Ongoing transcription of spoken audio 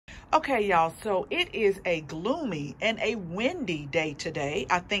Okay, y'all, so it is a gloomy and a windy day today.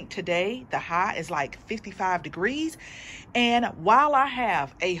 I think today the high is like 55 degrees. And while I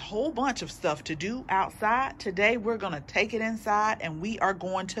have a whole bunch of stuff to do outside, today we're going to take it inside and we are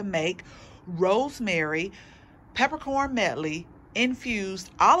going to make Rosemary Peppercorn Medley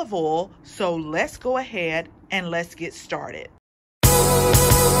Infused olive oil. So let's go ahead and let's get started.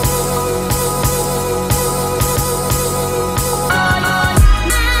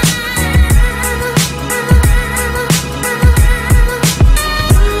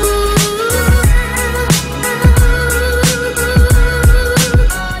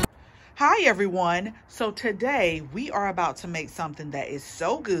 Hi everyone. So today we are about to make something that is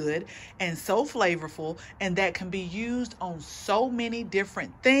so good and so flavorful and that can be used on so many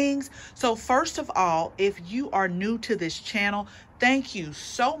different things. So first of all, if you are new to this channel, thank you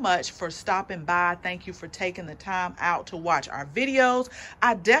so much for stopping by. Thank you for taking the time out to watch our videos.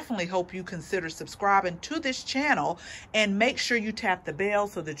 I definitely hope you consider subscribing to this channel and make sure you tap the bell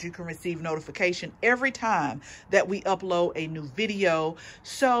so that you can receive notification every time that we upload a new video.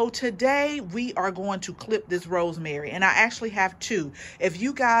 So today we are going to clip this rosemary, and I actually have two. If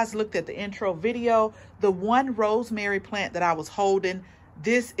you guys looked at the intro video, the one rosemary plant that I was holding,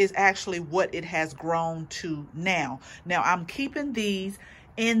 this is actually what it has grown to now. Now I'm keeping these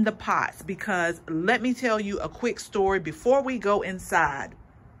in the pots because let me tell you a quick story before we go inside.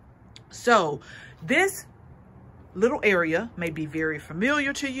 So this little area may be very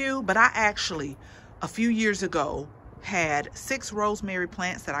familiar to you, but I actually a few years ago had 6 rosemary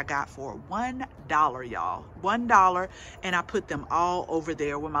plants that I got for $1, y'all. $1, and I put them all over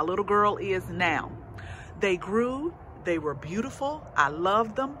there where my little girl is now. They grew. They were beautiful. I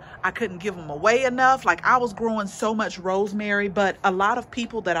loved them. I couldn't give them away enough. Like, I was growing so much rosemary, but a lot of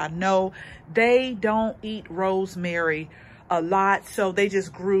people that I know, they don't eat rosemary a lot. So they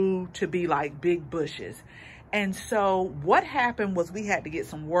just grew to be like big bushes. And so what happened was we had to get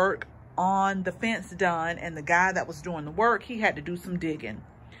some work on the fence done. And the guy that was doing the work, he had to do some digging.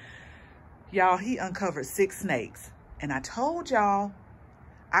 Y'all, he uncovered 6 snakes. And I told y'all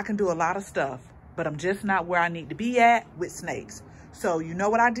I can do a lot of stuff, but I'm just not where I need to be at with snakes. So you know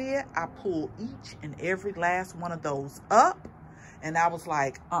what I did? I pulled each and every last one of those up, and I was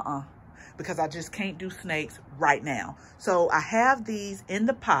like, because I just can't do snakes right now. So I have these in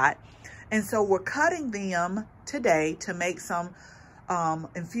the pot, and so we're cutting them today to make some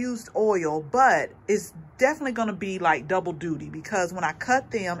infused oil, but it's definitely going to be like double duty because when I cut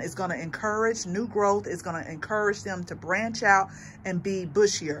them, it's going to encourage new growth. It's going to encourage them to branch out and be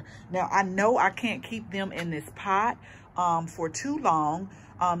bushier. Now, I know I can't keep them in this pot for too long.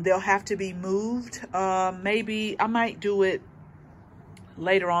 They'll have to be moved. Maybe I might do it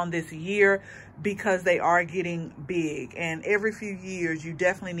later on this year because they are getting big. And every few years, you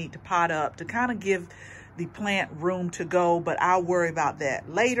definitely need to pot up to kind of give the plant room to go, but I'll worry about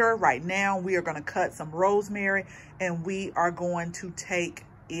that later. Right now, we are going to cut some rosemary and we are going to take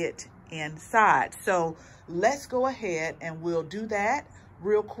it inside. So let's go ahead and we'll do that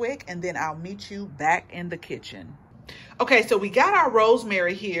real quick, and then I'll meet you back in the kitchen. Okay, so we got our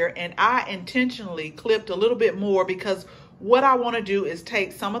rosemary here, and I intentionally clipped a little bit more because what I want to do is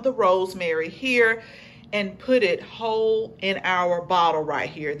take some of the rosemary here and put it whole in our bottle right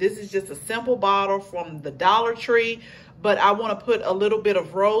here. This is just a simple bottle from the Dollar Tree, but I want to put a little bit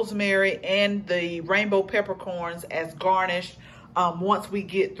of rosemary and the rainbow peppercorns as garnish once we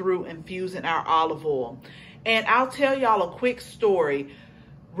get through infusing our olive oil. And I'll tell y'all a quick story.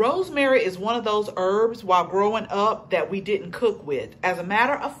 Rosemary is one of those herbs while growing up that we didn't cook with. As a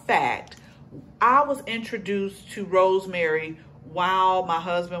matter of fact, I was introduced to rosemary while my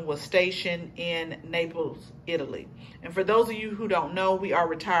husband was stationed in Naples, Italy. And for those of you who don't know, we are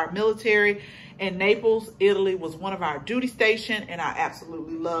retired military, and Naples, Italy was one of our duty stations, and I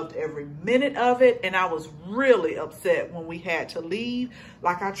absolutely loved every minute of it. And I was really upset when we had to leave.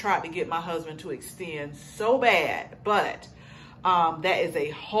 Like, I tried to get my husband to extend so bad, but that is a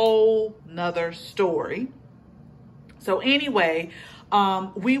whole nother story. So anyway,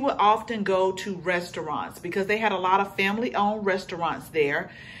 we would often go to restaurants because they had a lot of family-owned restaurants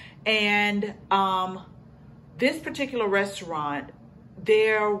there. And this particular restaurant,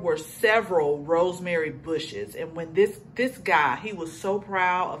 there were several rosemary bushes. And when this guy, he was so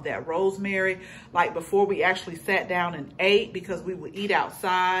proud of that rosemary, like before we actually sat down and ate, because we would eat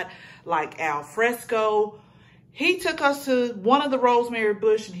outside like al fresco, he took us to one of the rosemary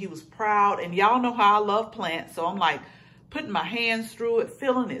bush and he was proud. And y'all know how I love plants. So I'm like putting my hands through it,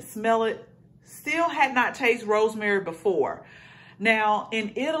 feeling it, smell it. Still had not tasted rosemary before. Now,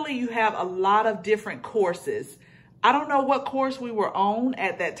 in Italy, you have a lot of different courses. I don't know what course we were on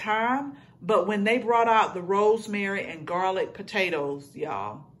at that time, but when they brought out the rosemary and garlic potatoes,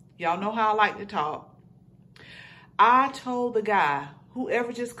 y'all know how I like to talk. I told the guy,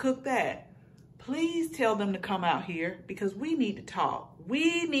 whoever just cooked that, please tell them to come out here because we need to talk.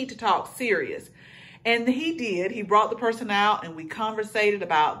 We need to talk serious. And he did. He brought the person out and we conversated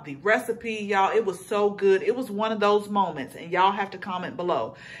about the recipe, y'all. It was so good. It was one of those moments, and y'all have to comment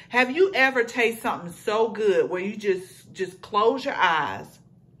below. Have you ever tasted something so good where you just close your eyes?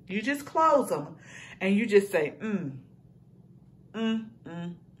 You just close them and you just say,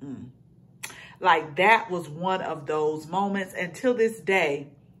 Like that was one of those moments. And till this day,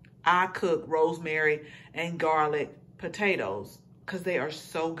 I cook rosemary and garlic potatoes because they are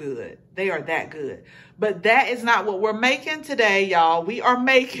so good. They are that good. But that is not what we're making today, y'all. We are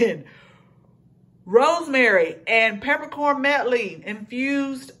making rosemary and peppercorn medley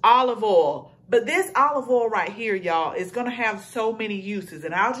infused olive oil. But this olive oil right here, y'all, is going to have so many uses,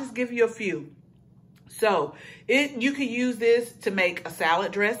 and I'll just give you a few. So you can use this to make a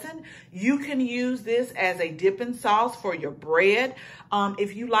salad dressing. You can use this as a dipping sauce for your bread.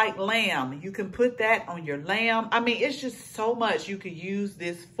 If you like lamb, you can put that on your lamb. I mean, it's just so much you could use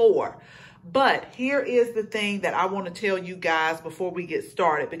this for. But here is the thing that I want to tell you guys before we get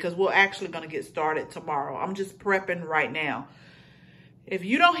started, because we're actually going to get started tomorrow. I'm just prepping right now. If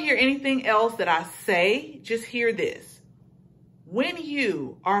you don't hear anything else that I say, just hear this. When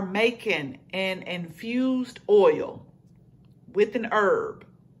you are making an infused oil with an herb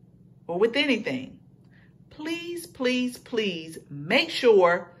or with anything, please, please, please make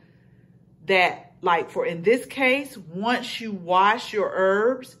sure that, like for in this case, once you wash your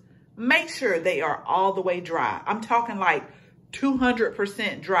herbs, make sure they are all the way dry. I'm talking like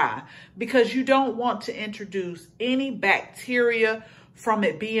 200% dry, because you don't want to introduce any bacteria from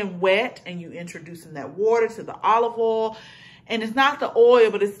it being wet and you introducing that water to the olive oil. And it's not the oil,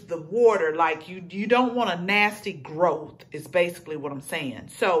 but it's the water. Like you don't want a nasty growth is basically what I'm saying.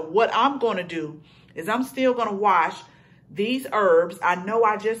 So what I'm going to do is I'm still going to wash these herbs. I know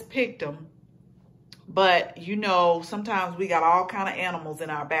I just picked them, but you know, sometimes we got all kind of animals in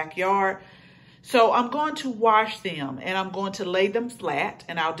our backyard. So I'm going to wash them and I'm going to lay them flat,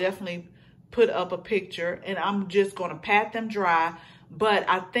 and I'll definitely put up a picture, and I'm just going to pat them dry. But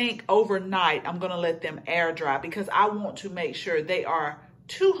I think overnight, I'm going to let them air dry because I want to make sure they are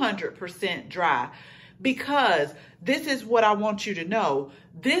 200% dry, because this is what I want you to know.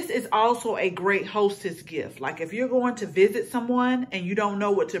 This is also a great hostess gift. Like if you're going to visit someone and you don't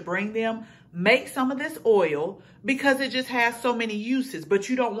know what to bring them, make some of this oil because it just has so many uses, but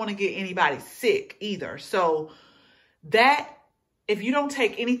you don't want to get anybody sick either. So that, if you don't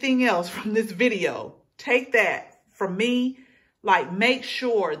take anything else from this video, take that from me. Like, make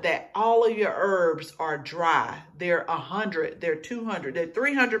sure that all of your herbs are dry. They're 100, they're 200, they're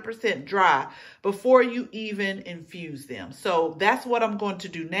 300% dry before you even infuse them. So that's what I'm going to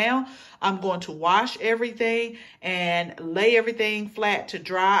do now. I'm going to wash everything and lay everything flat to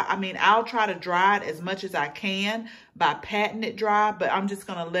dry. I mean, I'll try to dry it as much as I can by patting it dry, but I'm just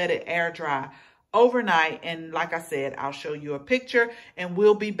going to let it air dry overnight. And like I said, I'll show you a picture and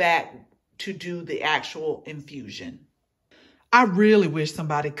we'll be back to do the actual infusion. I really wish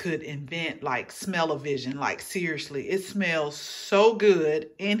somebody could invent like smell-o-vision. Like seriously, it smells so good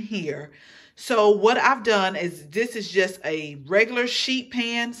in here. So what I've done is, this is just a regular sheet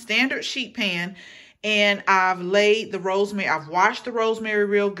pan, standard sheet pan. And I've laid the rosemary, I've washed the rosemary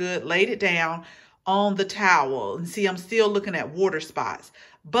real good, laid it down on the towel. And see, I'm still looking at water spots.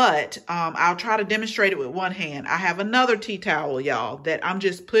 But I'll try to demonstrate it with one hand. I have another tea towel, y'all, that I'm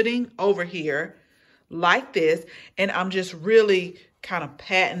just putting over here like this, and I'm just really kind of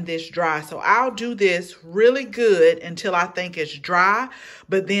patting this dry. So I'll do this really good until I think it's dry.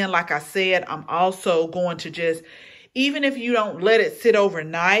 But then, like I said, I'm also going to just, even if you don't let it sit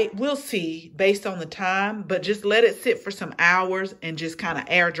overnight, we'll see based on the time, but just let it sit for some hours and just kind of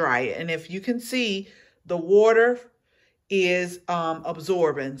air dry it. And if you can see, the water is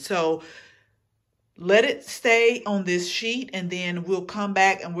absorbing. So let it stay on this sheet, and then we'll come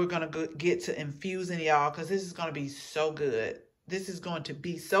back and we're going to get to infusing, y'all, because this is going to be so good. This is going to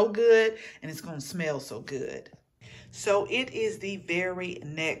be so good, and it's going to smell so good. So it is the very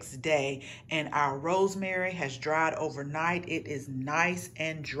next day, and our rosemary has dried overnight. It is nice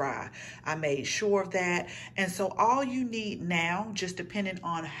and dry. I made sure of that. And so all you need now, just depending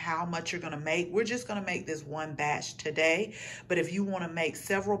on how much you're going to make, we're just going to make this one batch today. But if you want to make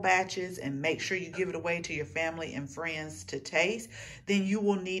several batches and make sure you give it away to your family and friends to taste, then you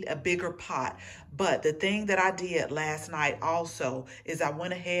will need a bigger pot. But the thing that I did last night also is I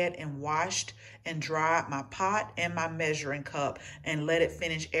went ahead and washed and dried my pot and my measuring cup and let it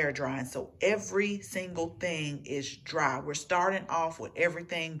finish air drying. So every single thing is dry. We're starting off with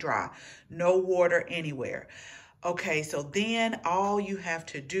everything dry, no water anywhere. Okay, so then all you have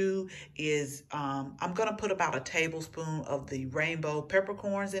to do is, I'm gonna put about a tablespoon of the rainbow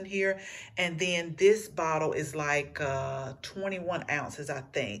peppercorns in here. And then this bottle is like 21 ounces, I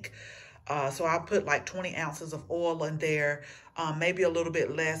think. So I put like 20 ounces of oil in there, maybe a little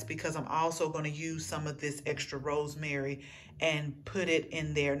bit less because I'm also gonna use some of this extra rosemary and put it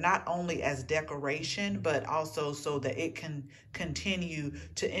in there, not only as decoration, but also so that it can continue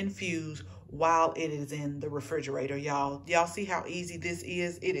to infuse while it is in the refrigerator, y'all. Y'all see how easy this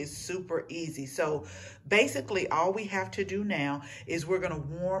is? It is super easy. So basically all we have to do now is we're gonna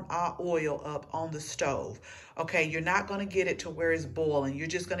warm our oil up on the stove. Okay, you're not gonna get it to where it's boiling. You're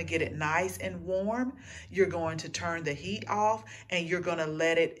just gonna get it nice and warm. You're going to turn the heat off and you're gonna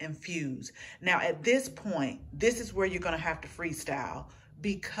let it infuse. Now at this point, this is where you're gonna have to freestyle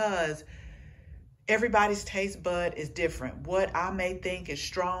because everybody's taste bud is different. What I may think is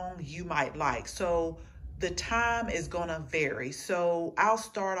strong, you might like. So the time is gonna vary. So I'll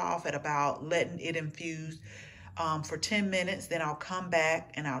start off at about letting it infuse for 10 minutes. Then I'll come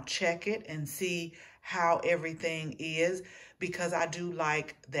back and I'll check it and see how everything is, because I do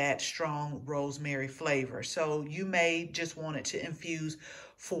like that strong rosemary flavor. So you may just want it to infuse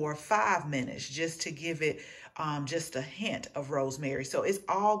for 5 minutes just to give it just a hint of rosemary. So it's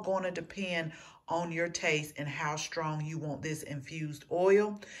all going to depend on your taste and how strong you want this infused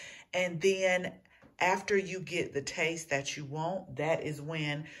oil. And then after you get the taste that you want, that is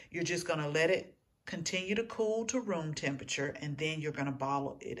when you're just gonna let it continue to cool to room temperature, and then you're gonna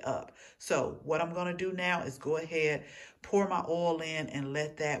bottle it up. So what I'm gonna do now is go ahead, pour my oil in and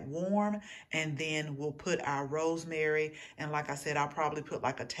let that warm, and then we'll put our rosemary. And like I said, I'll probably put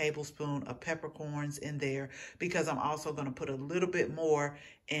like a tablespoon of peppercorns in there because I'm also gonna put a little bit more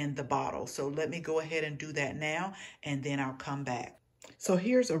in the bottle. So let me go ahead and do that now, and then I'll come back. So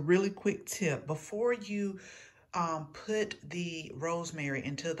here's a really quick tip. Before you put the rosemary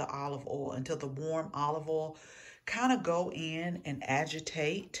into the olive oil, into the warm olive oil, kind of go in and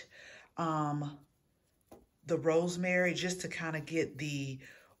agitate the rosemary just to kind of get the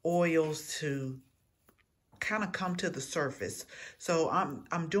oils to kind of come to the surface. So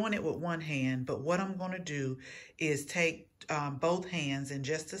I'm doing it with one hand, but what I'm going to do is take both hands in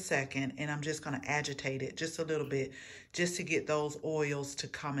just a second, and I'm just going to agitate it just a little bit just to get those oils to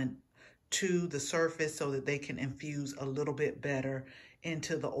come in to the surface so that they can infuse a little bit better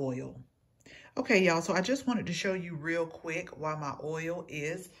into the oil. Okay, y'all, so I just wanted to show you real quick while my oil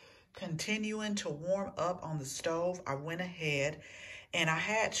is continuing to warm up on the stove. I went ahead and I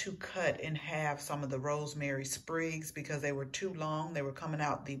had to cut in half some of the rosemary sprigs because they were too long. They were coming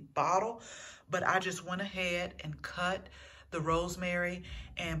out the bottle, but I just went ahead and cut the rosemary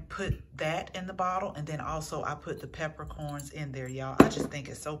and put that in the bottle. And then also I put the peppercorns in there, y'all. I just think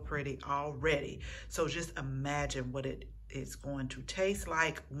it's so pretty already. So just imagine what it is going to taste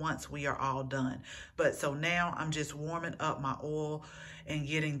like once we are all done. But so now I'm just warming up my oil and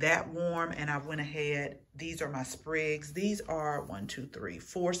getting that warm. And I went ahead, these are my sprigs. These are 1, 2, 3,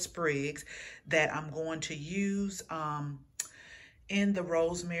 4 sprigs that I'm going to use in the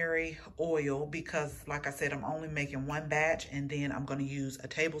rosemary oil because, like I said, I'm only making one batch, and then I'm going to use a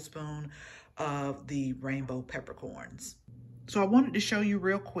tablespoon of the rainbow peppercorns. So I wanted to show you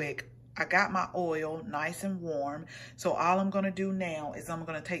real quick. I got my oil nice and warm. So all I'm going to do now is I'm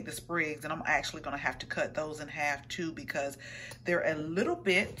going to take the sprigs, and I'm actually going to have to cut those in half too because they're a little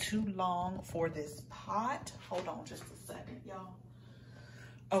bit too long for this pot. Hold on just a second, y'all.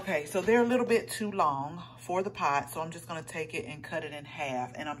 Okay, so they're a little bit too long for the pot, so I'm just gonna take it and cut it in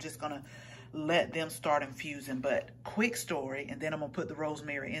half, and I'm just gonna let them start infusing. But quick story, and then I'm gonna put the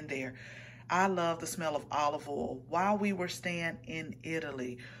rosemary in there. I love the smell of olive oil. While we were staying in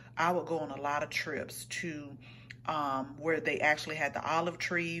Italy, I would go on a lot of trips to where they actually had the olive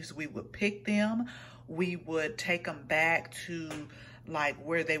trees. We would pick them. We would take them back to like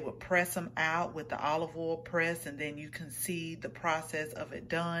where they would press them out with the olive oil press, and then you can see the process of it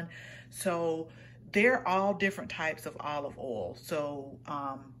done. So they're all different types of olive oil. So,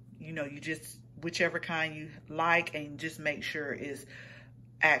 you know, you just, whichever kind you like, and just make sure it's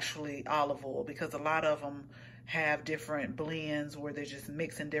actually olive oil, because a lot of them have different blends where they're just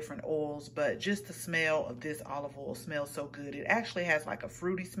mixing different oils. But just the smell of this olive oil smells so good. It actually has like a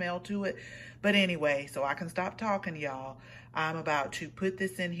fruity smell to it. But anyway, so I can stop talking, y'all. I'm about to put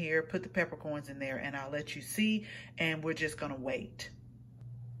this in here, put the peppercorns in there, and I'll let you see, and we're just gonna wait.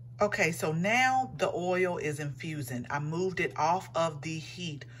 Okay, so now the oil is infusing. I moved it off of the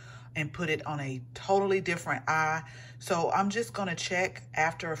heat and put it on a totally different eye. So I'm just gonna check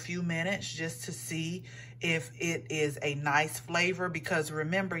after a few minutes just to see if it is a nice flavor, because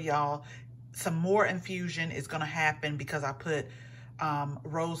remember y'all, some more infusion is gonna happen because I put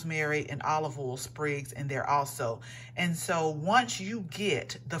rosemary and olive oil sprigs in there also. And so once you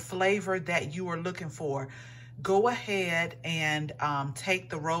get the flavor that you are looking for, go ahead and take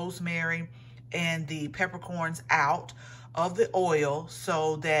the rosemary and the peppercorns out of the oil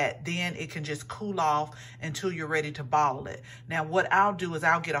so that then it can just cool off until you're ready to bottle it. Now what I'll do is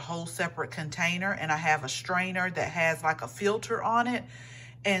I'll get a whole separate container, and I have a strainer that has like a filter on it.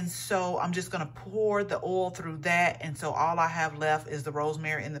 And so I'm just gonna pour the oil through that. And so all I have left is the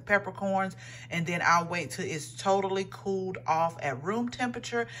rosemary and the peppercorns. And then I'll wait till it's totally cooled off at room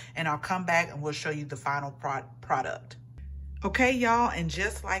temperature, and I'll come back and we'll show you the final product. Okay, y'all, and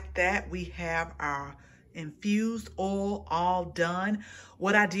just like that, we have our infused oil all done.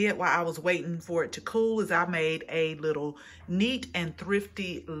 What I did while I was waiting for it to cool is I made a little neat and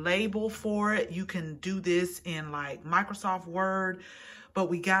thrifty label for it. You can do this in like Microsoft Word, but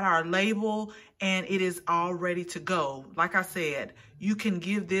we got our label and it is all ready to go. Like I said, you can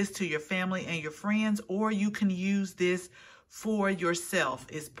give this to your family and your friends, or you can use this for yourself.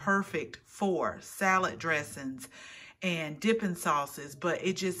 It's perfect for salad dressings and dipping sauces, but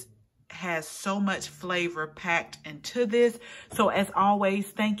it just has so much flavor packed into this. So as always,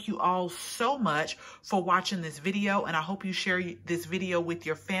 thank you all so much for watching this video, and I hope you share this video with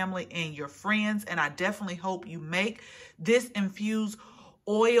your family and your friends. And I definitely hope you make this infused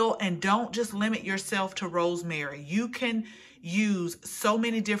oil, and don't just limit yourself to rosemary. You can use so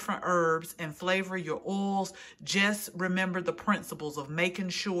many different herbs and flavor your oils. Just remember the principles of making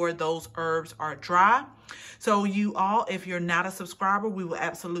sure those herbs are dry. So you all, if you're not a subscriber, we will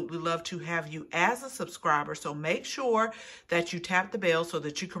absolutely love to have you as a subscriber. So make sure that you tap the bell so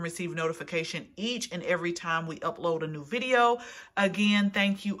that you can receive notification each and every time we upload a new video. Again,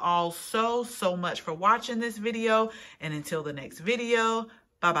 thank you all so much for watching this video. And until the next video,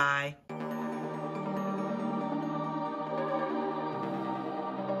 bye-bye.